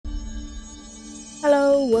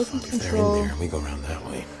control, welcome to control. They're in there. We go around that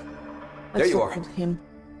way. Let's there you talk are. with him.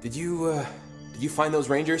 Did you find those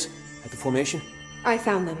rangers at the formation? I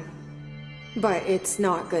found them. But it's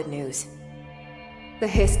not good news. The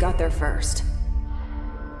Hiss got there first.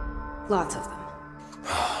 Lots of them.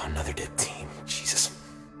 Another dead team. Jesus.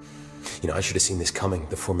 You know, I should have seen this coming.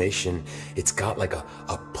 The formation, it's got like a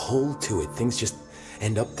pull to it. Things just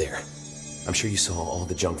end up there. I'm sure you saw all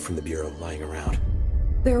the junk from the Bureau lying around.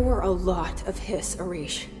 There were a lot of Hiss,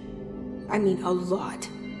 Arish. I mean, a lot.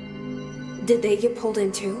 Did they get pulled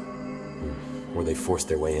in too? Or they forced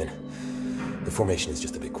their way in. The formation is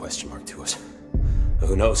just a big question mark to us.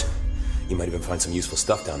 Who knows? You might even find some useful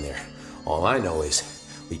stuff down there. All I know is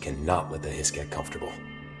we cannot let the Hiss get comfortable.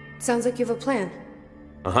 Sounds like you have a plan.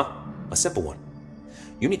 Uh-huh. A simple one.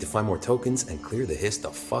 You need to find more tokens and clear the Hiss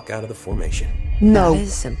the fuck out of the formation. No. That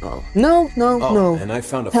is simple. No, no. And I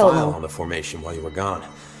found a Hell file no. on the formation while you were gone.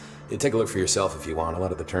 You take a look for yourself if you want. A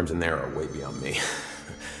lot of the terms in there are way beyond me.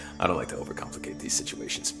 I don't like to overcomplicate these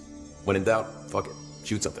situations. When in doubt, fuck it.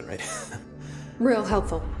 Shoot something, right? Real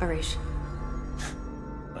helpful, Arish.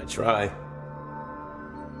 I try.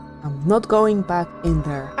 I'm not going back in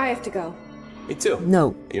there. I have to go. Me too.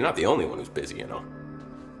 No. You're not the only one who's busy, you know.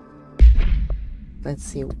 Let's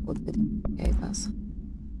see what it gave us.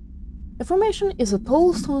 The formation is a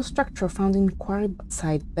tall stone structure found in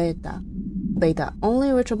Quarry-side Beta. Beta,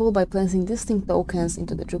 only reachable by placing distinct tokens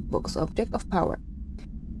into the jukebox object of power.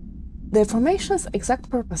 The formation's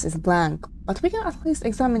exact purpose is blank, but we can at least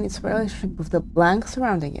examine its relationship with the blank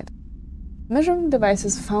surrounding it. Measuring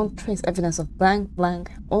devices found trace evidence of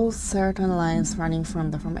blank, all certain lines running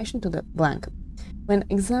from the formation to the blank. When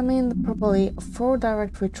examined properly, 4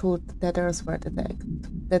 direct ritual tethers were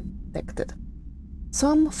detected.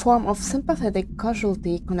 Some form of sympathetic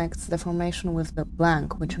causality connects the formation with the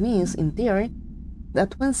blank, which means, in theory,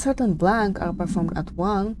 that when certain blank are performed at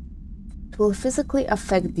one, it will physically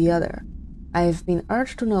affect the other. I've been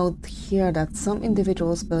urged to note here that some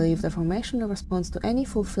individuals believe the formation responds to any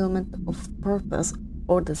fulfillment of purpose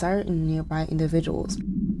or desire in nearby individuals.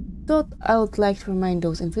 Thought I would like to remind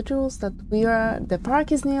those individuals that the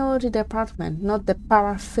Park is Neology Department, not the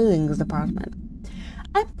Paraphilings Department.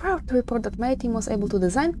 I'm proud to report that my team was able to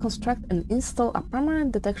design, construct, and install a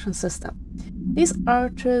permanent detection system. These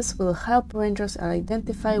arches will help Rangers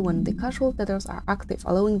identify when the casual tethers are active,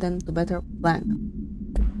 allowing them to better blank.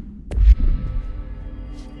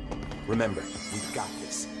 Remember, we've got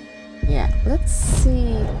this. Yeah, let's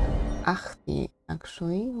see Ahti,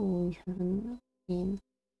 actually. We haven't been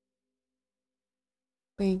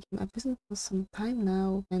paying him a visit for some time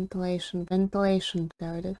now. Ventilation,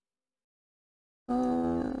 there it is.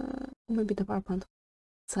 Maybe the power plant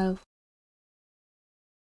itself.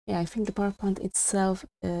 Yeah, I think the power plant itself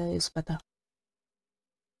is better.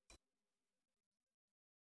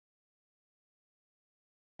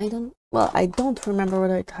 I don't remember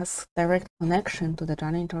whether it has direct connection to the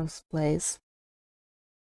janitor's place.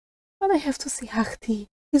 But I have to see Ahti.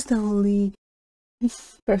 He's the only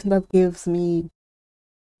person that gives me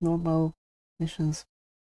normal missions.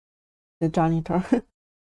 The janitor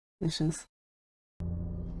missions.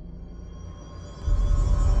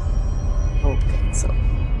 Okay, so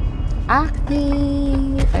Ahti,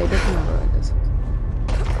 I don't remember where this is.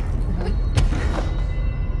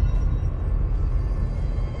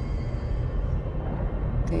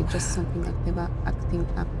 Okay, just something acting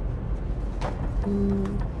up. If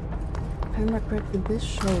I remember correctly, this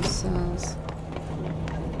shows us.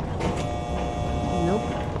 Nope.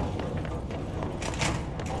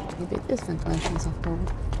 Maybe it is ventilation software.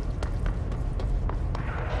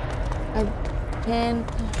 I can't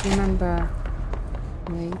remember.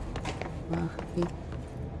 Wait.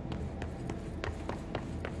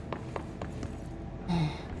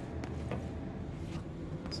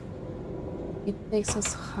 It takes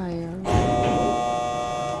us higher.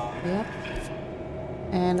 Yep.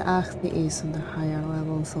 And Ahti is on the higher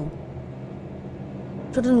level, so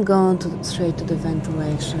shouldn't go straight to the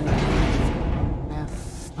ventilation. I have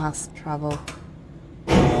fast travel.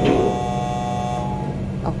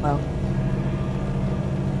 Oh well.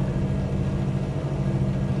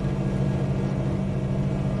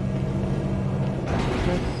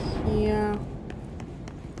 Here.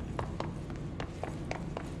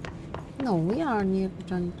 No, we are near the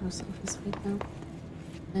janitor's office right now.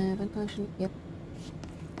 Ventilation, yep.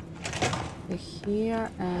 Here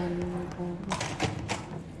and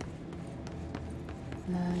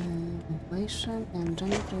ventilation and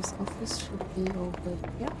janitor's office should be over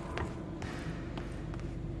here.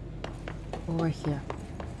 Over here.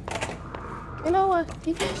 You know what?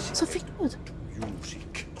 Sophie, good.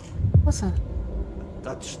 Music. What's that?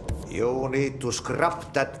 You need to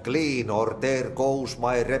scrap that clean or there goes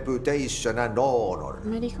my reputation and honor.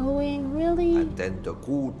 Medical wing, really? And then the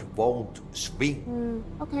good won't swing.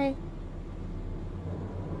 Okay.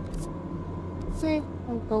 Okay,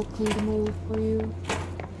 I'll go clean the mold for you.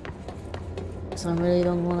 So I really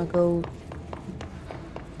don't want to go.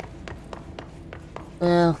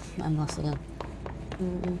 Well, I'm lost again. I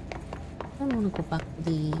don't want to go back to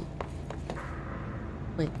the.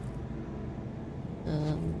 Wait.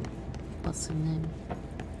 What's the name?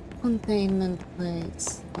 Containment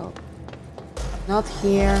place. Oh. Not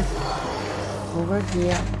here. Over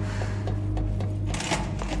here.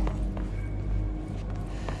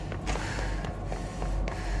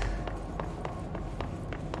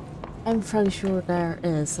 I'm fairly sure there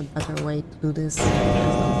is a better way to do this. I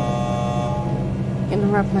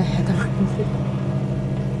can wrap my head around it.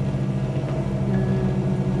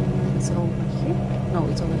 It's over here? No,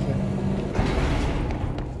 it's over here.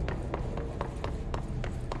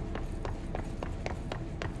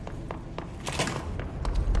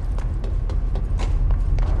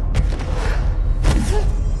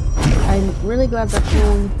 I'm really glad that no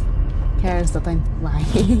one cares that I'm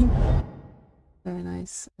flying. Very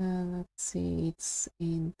nice. Let's see, it's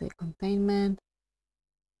in the containment.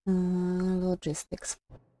 Logistics.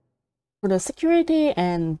 For the security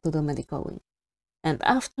and to the medical wing. And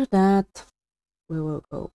after that, we will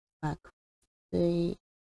go back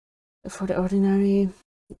for the ordinary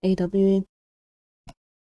AWE.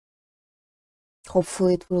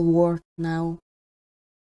 Hopefully it will work now.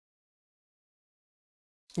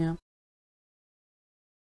 Yeah.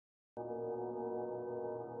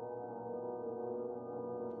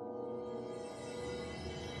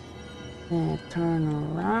 Turn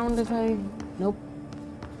around if I... Nope.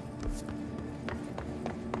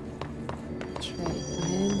 Straight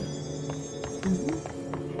ahead.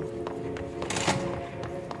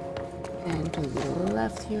 And to the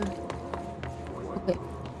left here. Okay.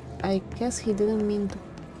 I guess he didn't mean to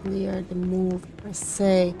clear the move per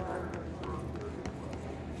se.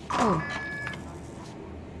 Oh.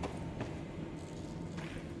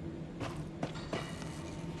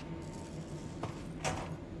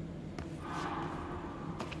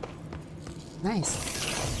 Nice.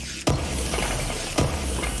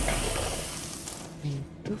 Thank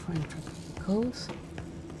you for interrupting the coast.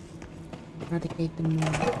 Eradicate the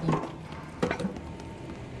move.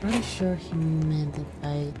 Pretty sure he meant it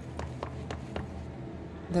by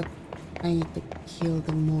that I need to kill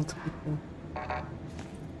the mold people.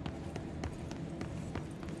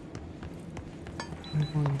 I'm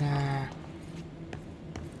going there.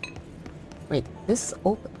 Wait, this is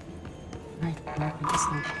open. Right, open this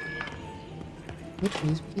now. Which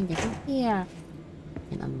means we can get in here.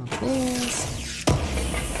 And unlock this.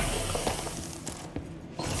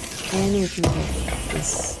 And we can get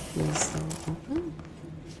this open.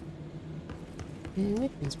 And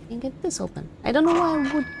which means we can get this open. I don't know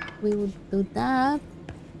why we would do that.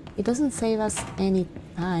 It doesn't save us any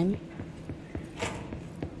time.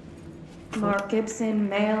 Mark Gibson,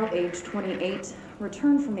 male, age 28,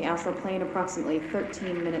 returned from the astral plane approximately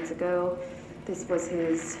 13 minutes ago. This was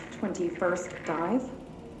his 21st dive.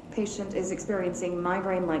 Patient is experiencing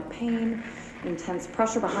migraine-like pain, intense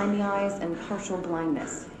pressure behind the eyes, and partial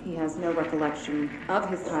blindness. He has no recollection of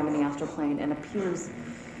his time in the astral plane and appears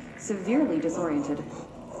severely disoriented.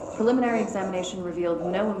 Preliminary examination revealed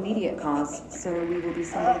no immediate cause, so we will be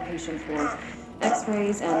sending the patient for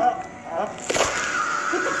x-rays and...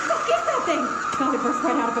 What the fuck is that thing? God, it burst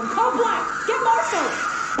right out of him. Call Black! Get Marshall!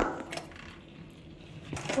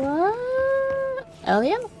 What?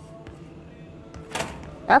 Alien?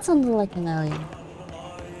 That sounded like an alien.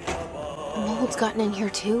 The mold's gotten in here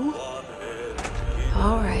too?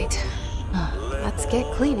 Alright. Let's get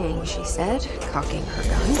cleaning, she said, cocking her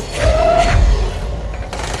gun.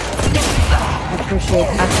 I appreciate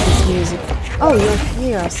Axel's music. Oh, you're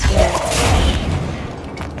here, I swear.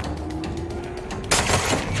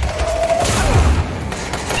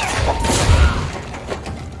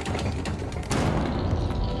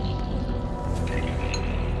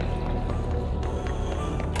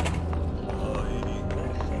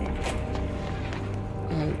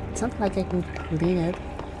 It's not like I can clean it.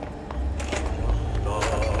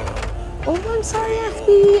 Oh, I'm sorry,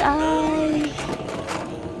 FBI!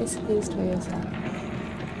 Basically, destroy yourself.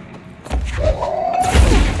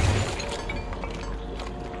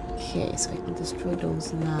 Okay, so I can destroy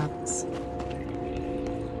those nuts.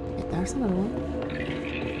 Wait, there's another one.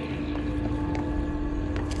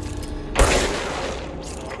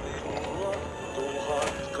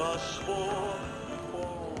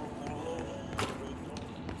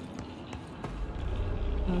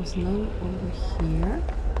 There's none over here.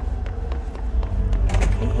 I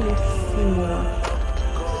think we need to see more.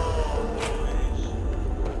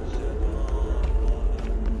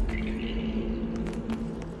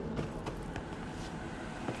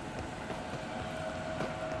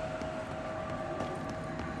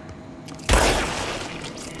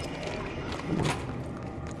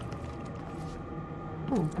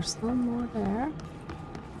 Oh, there's no more there.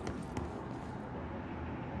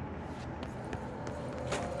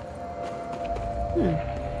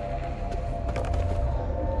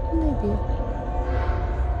 Maybe.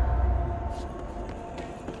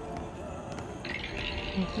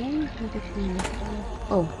 Okay,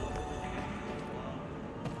 oh.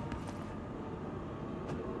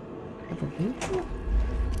 Elevator?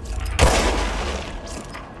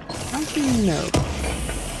 Something no.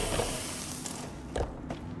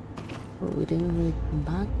 Oh, we didn't really come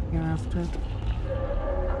back here after.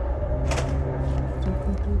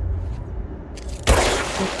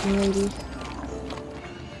 Lady.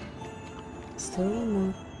 Still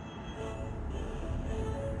more.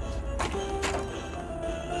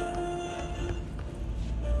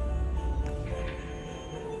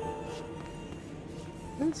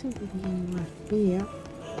 Don't seem to be anywhere here.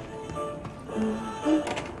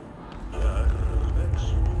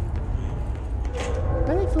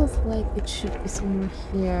 Really feels like it should be somewhere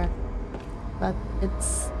here, but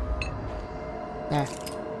it's there.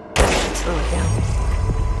 Slow it down.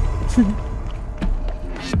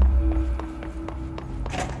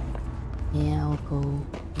 Yeah, I'll go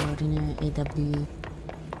ordinary AWE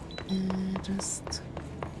and just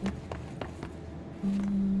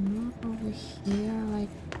over here,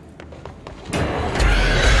 like. Oh,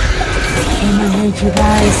 I hate you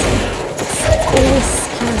guys. It always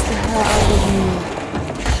scares the hell out of me.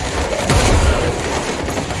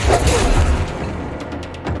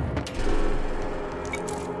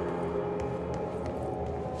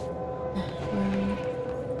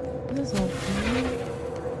 This is open.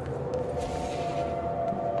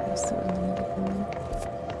 There's still enigmatic one.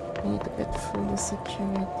 I need to get through the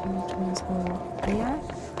security to as well. Yeah?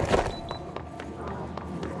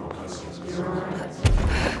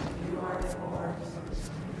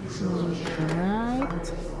 Right.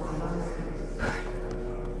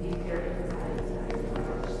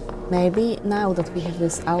 Maybe now that we have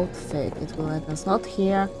this outfit, it will let us not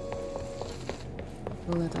here. It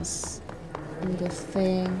will let us do the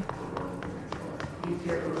thing.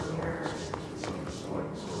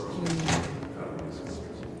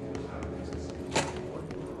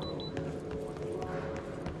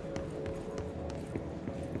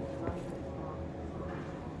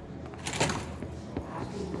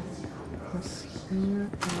 Here,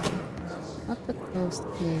 not the closed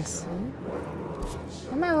place.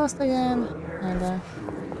 Am I lost again? Kinda.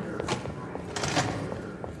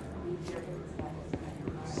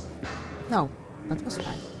 No, that was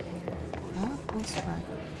right. That was right.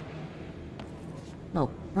 No,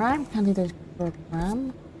 prime candidate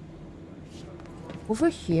program. Over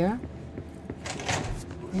here.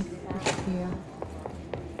 Over here.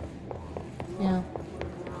 Yeah.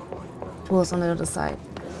 It was on the other side.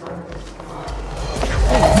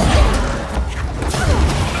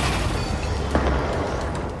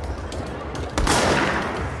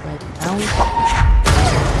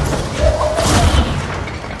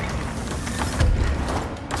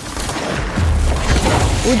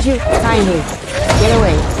 Would you kindly get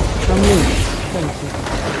away from me? Thank you.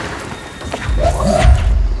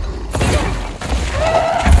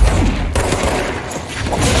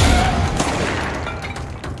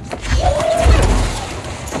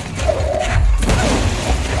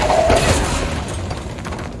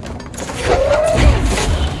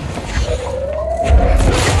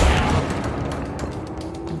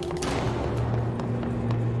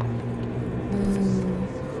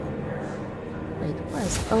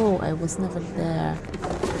 Oh, I was never there.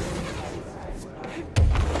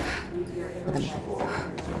 Wait a minute.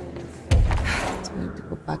 So we need to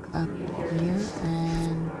go back up here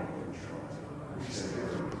and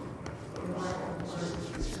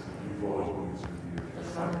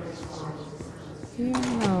here,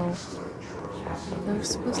 no. There's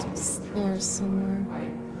supposed to be stairs somewhere.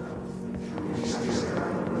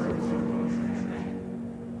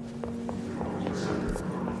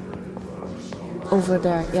 Over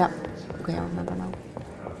there, yeah. Okay, I remember now.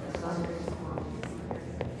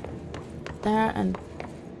 There, and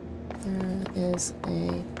there is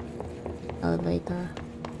a elevator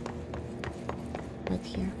right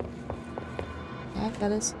here. Yeah,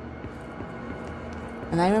 that is.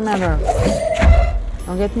 And I remember.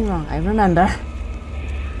 Don't get me wrong, I remember. I'm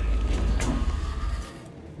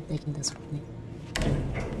taking this with me.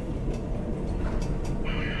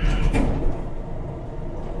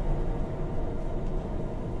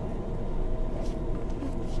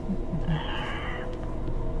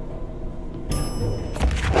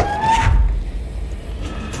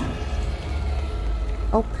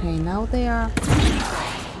 now they are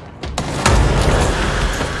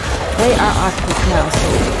active now,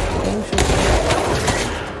 so the game should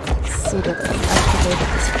see that I activated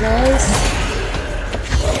this place.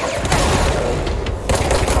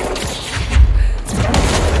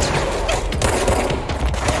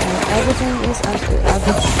 And everything is as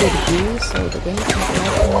it should be, so the game should be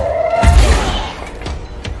working.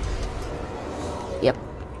 Yep.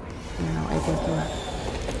 I'm now able to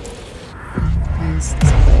cleanse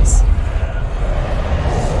this place.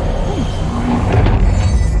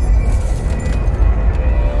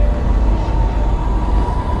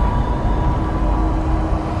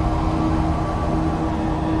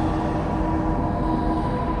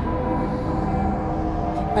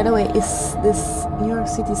 By the way, is this New York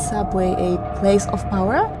City subway a place of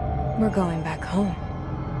power? We're going back home.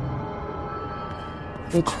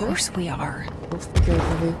 Of course we are.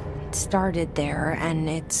 Figuratively. It started there, and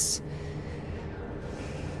it's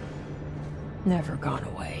never gone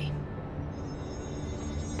away.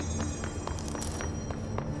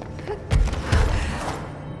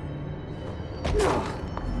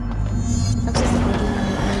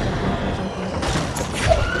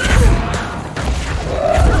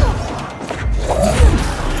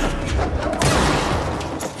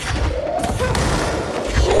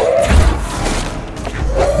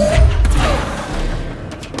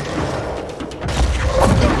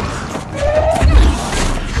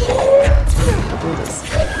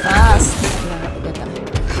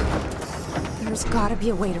 Be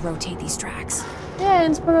a way to rotate these tracks. Yeah,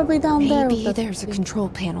 it's probably down there. Maybe there's a control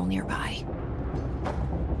panel nearby.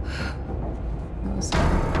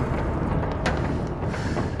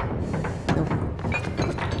 Nope.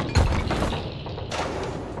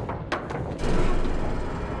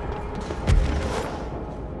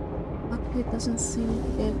 Okay, it doesn't seem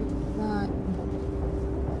it not.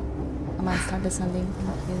 Come on, start descending.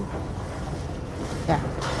 Okay. Yeah.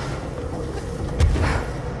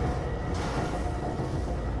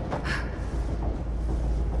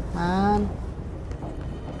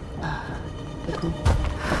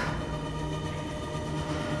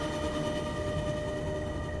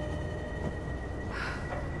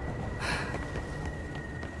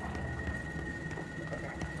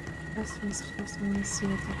 First, let me see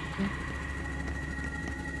what's up here.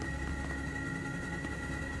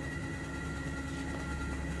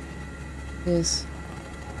 There's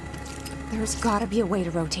gotta be a way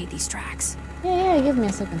to rotate these tracks. Yeah, give me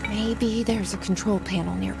a second. Maybe there's a control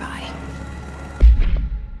panel nearby.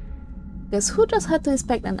 Guess who just had to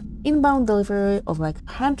inspect an inbound delivery of like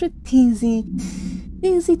 100 teensy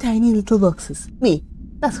tiny little boxes? Me.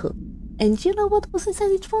 That's who. And you know what was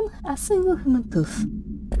inside each one? A single human tooth.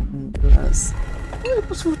 Gross. Oh, it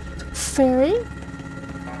was fairy. Okay,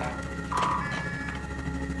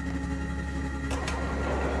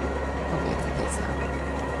 it's now.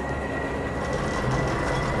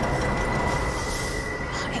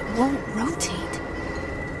 It won't rotate.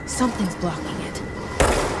 Something's blocking it.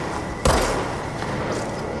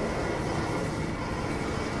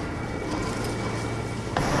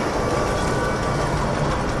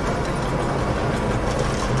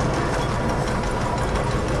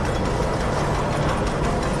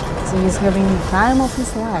 He's having the time of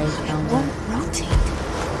his life down there. It won't rotate.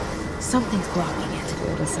 Something's blocking it. To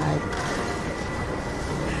the other side.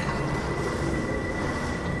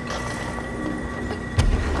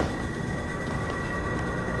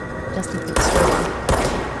 Just a bit straight.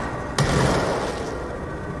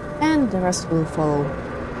 And the rest will follow.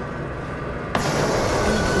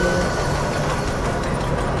 Thank you.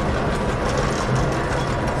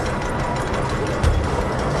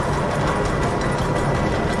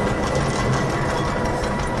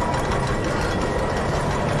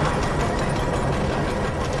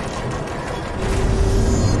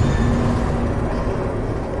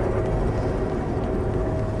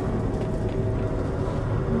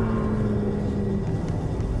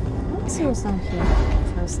 See what's down here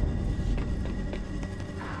first.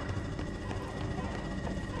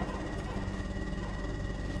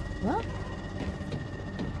 What?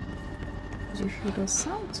 Did you hear those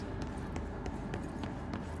sounds?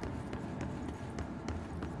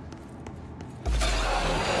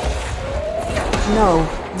 No.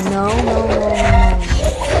 No.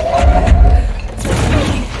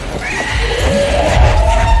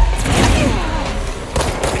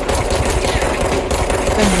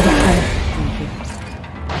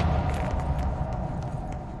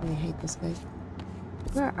 I hate this guy.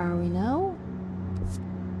 Where are we now?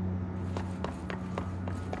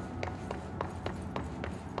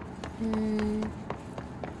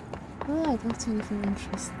 Well, I don't see anything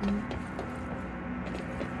interesting.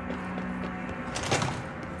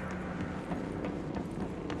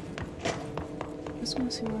 just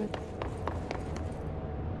want to see where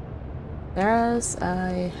there's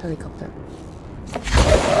a helicopter.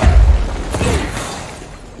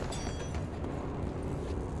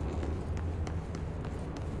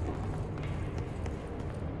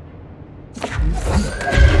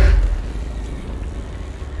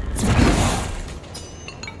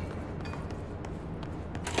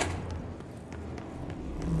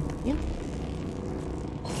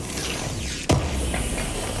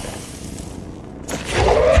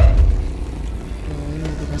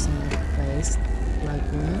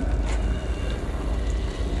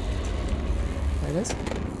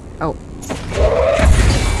 Oh.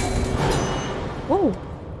 Whoa!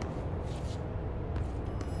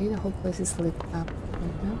 Maybe the whole place is lit up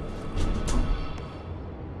right now.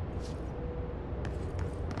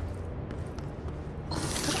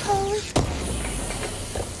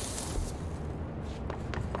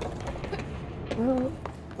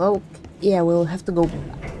 Oh, yeah, we'll have to go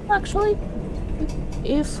back, actually,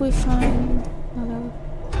 if we find another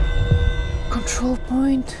control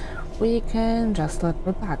point. We can just let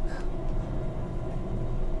her back.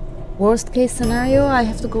 Worst case scenario, I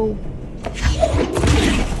have to go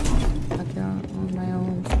back there on my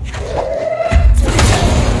own.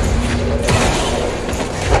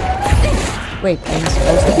 Wait, I'm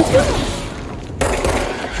supposed to be here?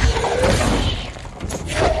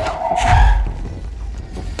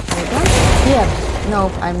 Yeah, no,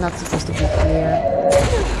 I'm not supposed to be here.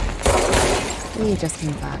 We just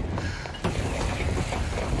came back.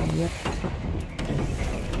 Yep.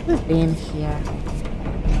 We've been here.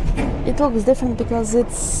 It looks different because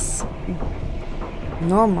it's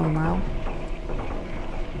normal now.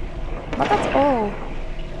 But that's all.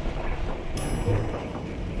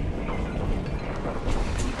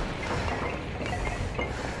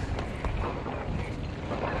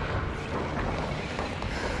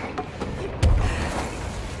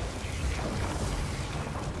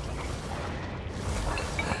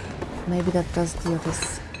 Maybe that does the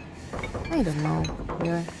others. I don't know.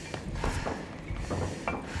 Here.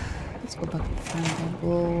 Let's go back to the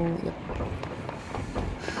triangle. Yep.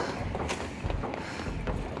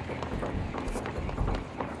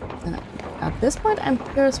 And at this point, I'm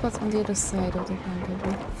curious what's on the other side of the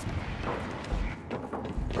triangle.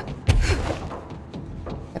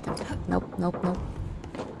 Nope, nope, nope.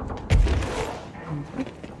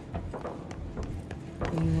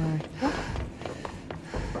 Anywhere here.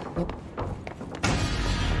 Yep.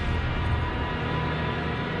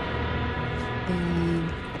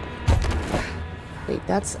 Wait,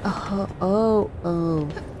 that's oh.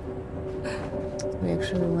 We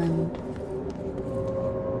actually went.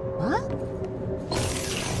 What?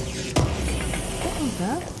 What was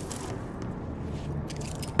that?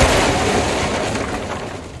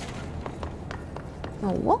 No,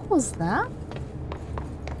 what was that?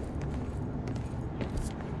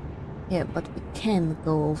 Yeah, but we can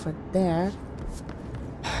go over there,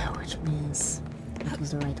 which means that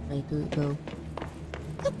was the right way to go.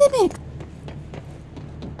 God damn it!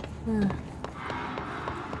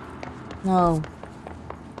 No.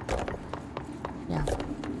 Yeah,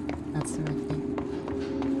 that's the right thing.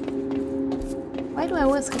 Why do I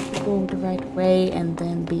always have to go the right way and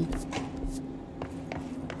then be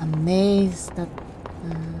amazed that I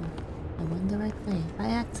went the right way by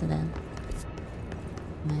accident?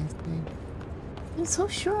 Nice thing. I'm so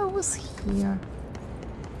sure I was here.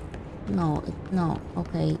 No, no.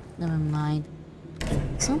 Okay, never mind.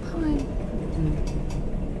 Somehow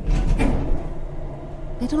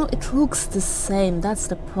I don't know, it looks the same, that's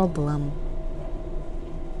the problem.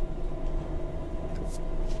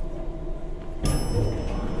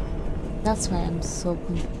 That's why I'm so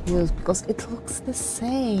confused, because it looks the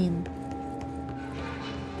same.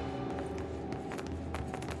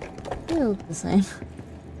 They look the same.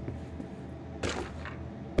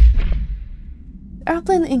 The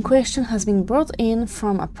airplane in question has been brought in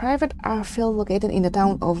from a private airfield located in the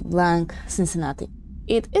town of Blank, Cincinnati.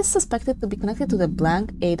 It is suspected to be connected to the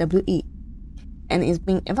Blank AWE and is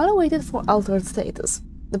being evaluated for altered status.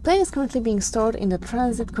 The plane is currently being stored in the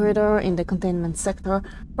transit corridor in the containment sector,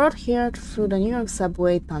 brought here through the New York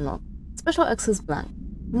subway tunnel. Special access Blank.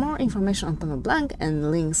 More information on Tunnel Blank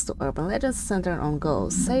and links to urban legends centered on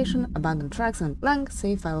ghost station, abandoned tracks, and Blank,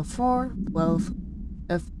 see file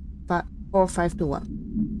 4521.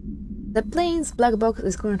 The plane's black box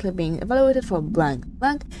is currently being evaluated for blank,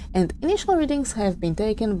 and initial readings have been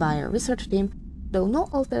taken by a research team, though no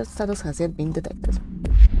altered status has yet been detected.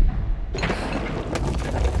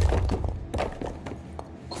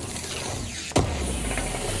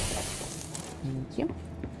 Thank you.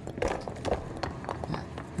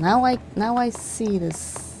 Now I see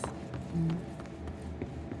this.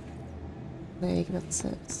 plague that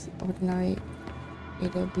says ordinary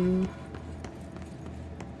AW.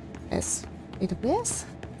 S. AWS?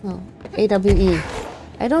 No. AWE.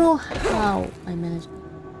 I don't know how I managed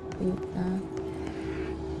to do that.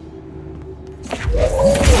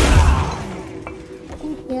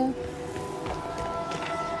 Yeah.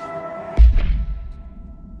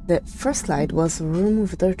 The first slide was a room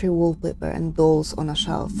with dirty wallpaper and dolls on a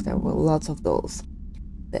shelf. There were lots of dolls.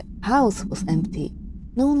 The house was empty.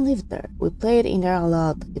 No one lived there. We played in there a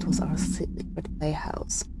lot. It was our secret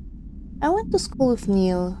playhouse. I went to school with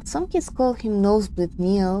Neil. Some kids called him Nosebleed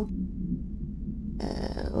Neil.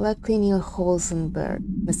 Likely Neil Holzenberg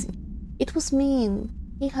missing. It was mean.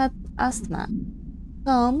 He had asthma.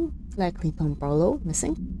 Tom, likely Tom Barlow,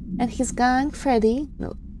 missing. And his gang, Freddy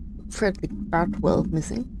Bartwell,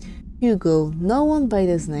 missing. Hugo, no one by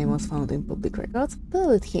this name was found in public records.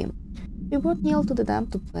 Believed him. We brought Neil to the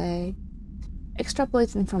dump to play.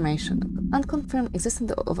 Extrapolated information. Unconfirmed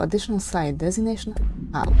existence of additional site designation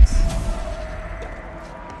house.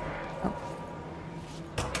 Oh.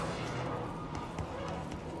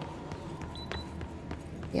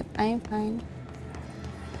 Yep, I'm fine.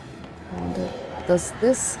 Does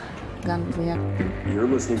this gun react? You're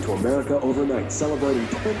listening to America Overnight, celebrating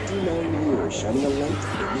 29 years, shining a light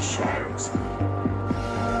in the shadows.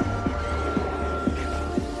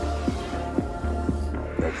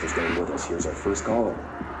 Thanks for staying with us. Here's our first caller.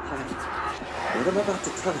 Hi. What I'm about to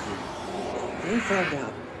tell you, if they found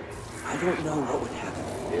out, I don't know what would happen.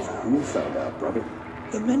 If who found out, brother?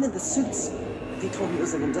 The men in the suits. They told me it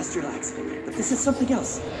was an industrial accident, but this is something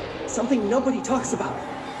else. Something nobody talks about.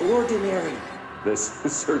 Ordinary. This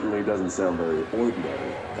certainly doesn't sound very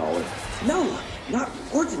ordinary, caller. No, not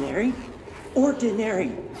ordinary.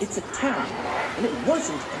 Ordinary. It's a town, and it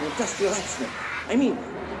wasn't an industrial accident. I mean,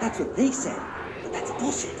 that's what they said, but that's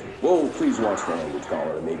bullshit. Whoa, please watch the language,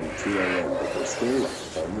 caller. It may be 2 a.m., but we're still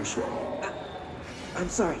left on your show. I'm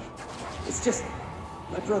sorry. It's just,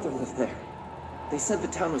 my brother lived there. They said the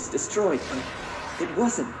town was destroyed, but it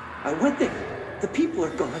wasn't. I went there. The people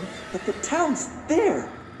are gone, but the town's there.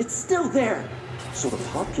 It's still there. So the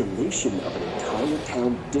population of an entire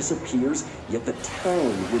town disappears, yet the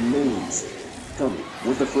town remains. Tell me,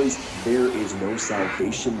 was the phrase, "there is no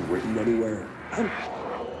salvation," written anywhere? I'm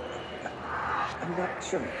not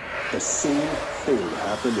sure. The same thing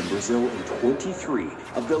happened in Brazil in 23,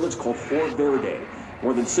 a village called Fort Verde.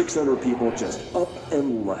 More than 600 people just up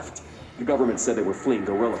and left. The government said they were fleeing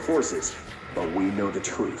guerrilla forces, but we know the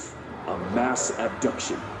truth. A mass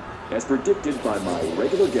abduction, as predicted by my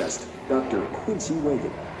regular guest, Dr. Quincy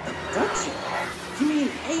Reagan. Abduction? You mean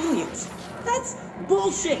aliens? That's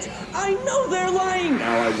bullshit! I know they're lying!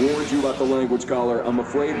 Now I warned you about the language, caller. I'm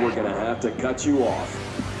afraid we're gonna have to cut you off.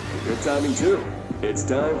 Good timing, too. It's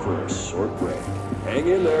time for a short break. Hang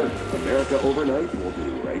in there. America Overnight will be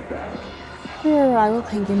right back. Here I will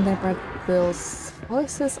hang in there, but those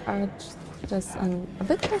voices are just a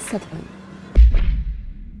bit unsettling.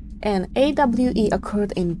 An AWE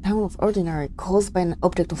occurred in the town of Ordinary, caused by an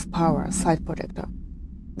object of power, a slide projector,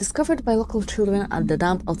 discovered by local children at the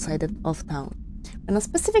dump outside of town. When a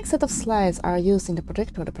specific set of slides are used in the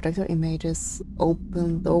projector images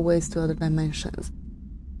open doorways to other dimensions.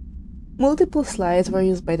 Multiple slides were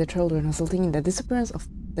used by the children, resulting in the disappearance of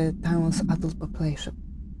the town's adult population.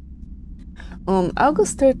 On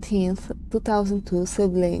August 13th, 2002,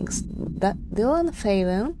 siblings Dylan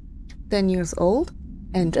Faden, 10 years old,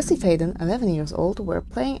 and Jesse Faden, 11 years old, were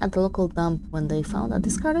playing at the local dump when they found a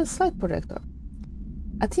discarded slide projector.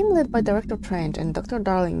 A team led by Director Trench and Dr.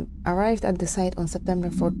 Darling arrived at the site on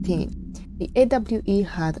September 14. The AWE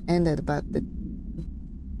had ended, but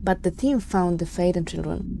the team found the Faden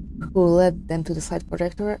children, who led them to the slide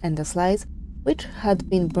projector and the slides, which had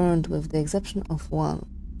been burned with the exception of one.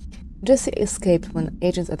 Jesse escaped when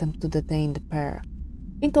agents attempted to detain the pair.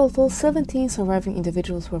 In total, 17 surviving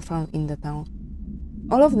individuals were found in the town.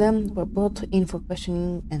 All of them were brought in for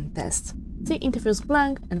questioning and tests. See interviews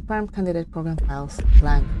blank and prime candidate program files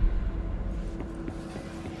blank.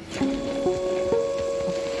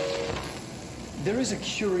 There is a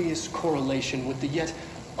curious correlation with the yet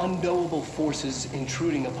unknowable forces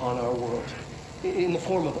intruding upon our world, in the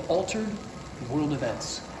form of altered world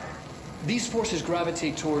events. These forces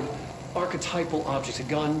gravitate toward archetypal objects, a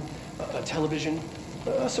gun, a television,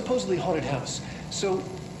 a supposedly haunted house. So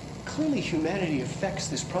clearly humanity affects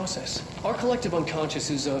this process. Our collective unconscious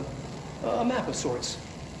is a map of sorts.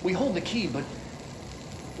 We hold the key, but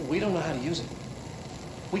we don't know how to use it.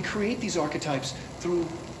 We create these archetypes through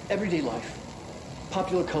everyday life,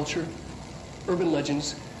 popular culture, urban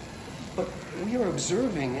legends, but we are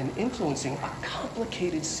observing and influencing a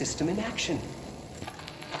complicated system in action.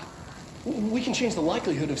 We can change the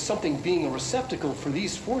likelihood of something being a receptacle for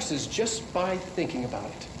these forces just by thinking about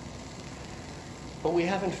it. But we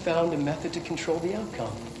haven't found a method to control the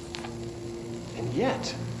outcome. And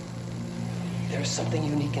yet, there's something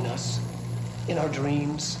unique in us, in our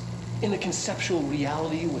dreams, in the conceptual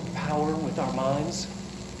reality with power with our minds.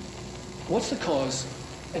 What's the cause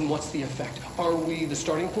and what's the effect? Are we the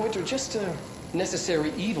starting point or just a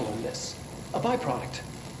necessary evil in this? A byproduct,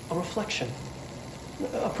 a reflection,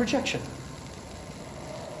 a projection?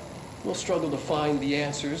 We'll struggle to find the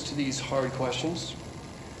answers to these hard questions,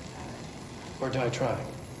 or die trying.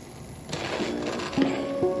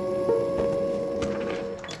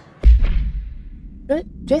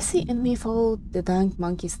 Jesse and me followed the dank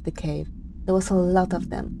monkeys to the cave. There was a lot of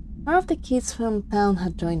them. More of the kids from town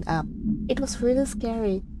had joined up. It was really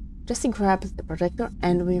scary. Jesse grabbed the projector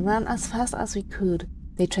and we ran as fast as we could.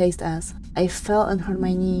 They chased us. I fell and hurt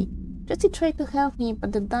my knee. Jesse tried to help me,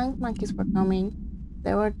 but the dank monkeys were coming.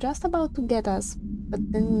 They were just about to get us, but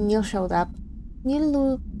then Neil showed up. Neil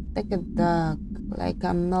looked like a dog, like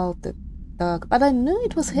a melted dog, but I knew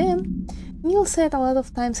it was him. Neil said a lot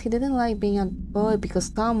of times he didn't like being a boy because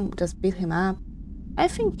Tom just beat him up. I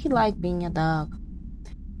think he liked being a dog.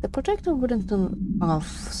 The projector wouldn't turn off,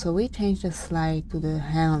 so we changed the slide to the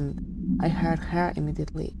hand. I heard her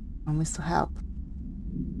immediately, promised to help.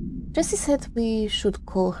 Jessie said we should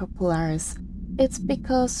call her Polaris. It's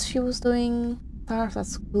because she was doing stars at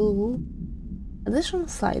school. Additional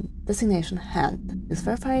slide, designation hand, is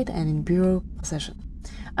verified and in bureau possession.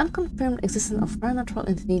 Unconfirmed existence of supernatural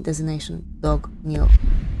entity designation dog Neil.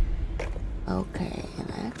 Okay,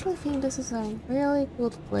 and I actually think this is a really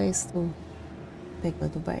good place to take a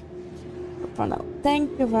little break. But for now,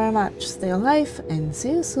 thank you very much, stay alive and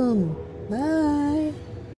see you soon. Bye!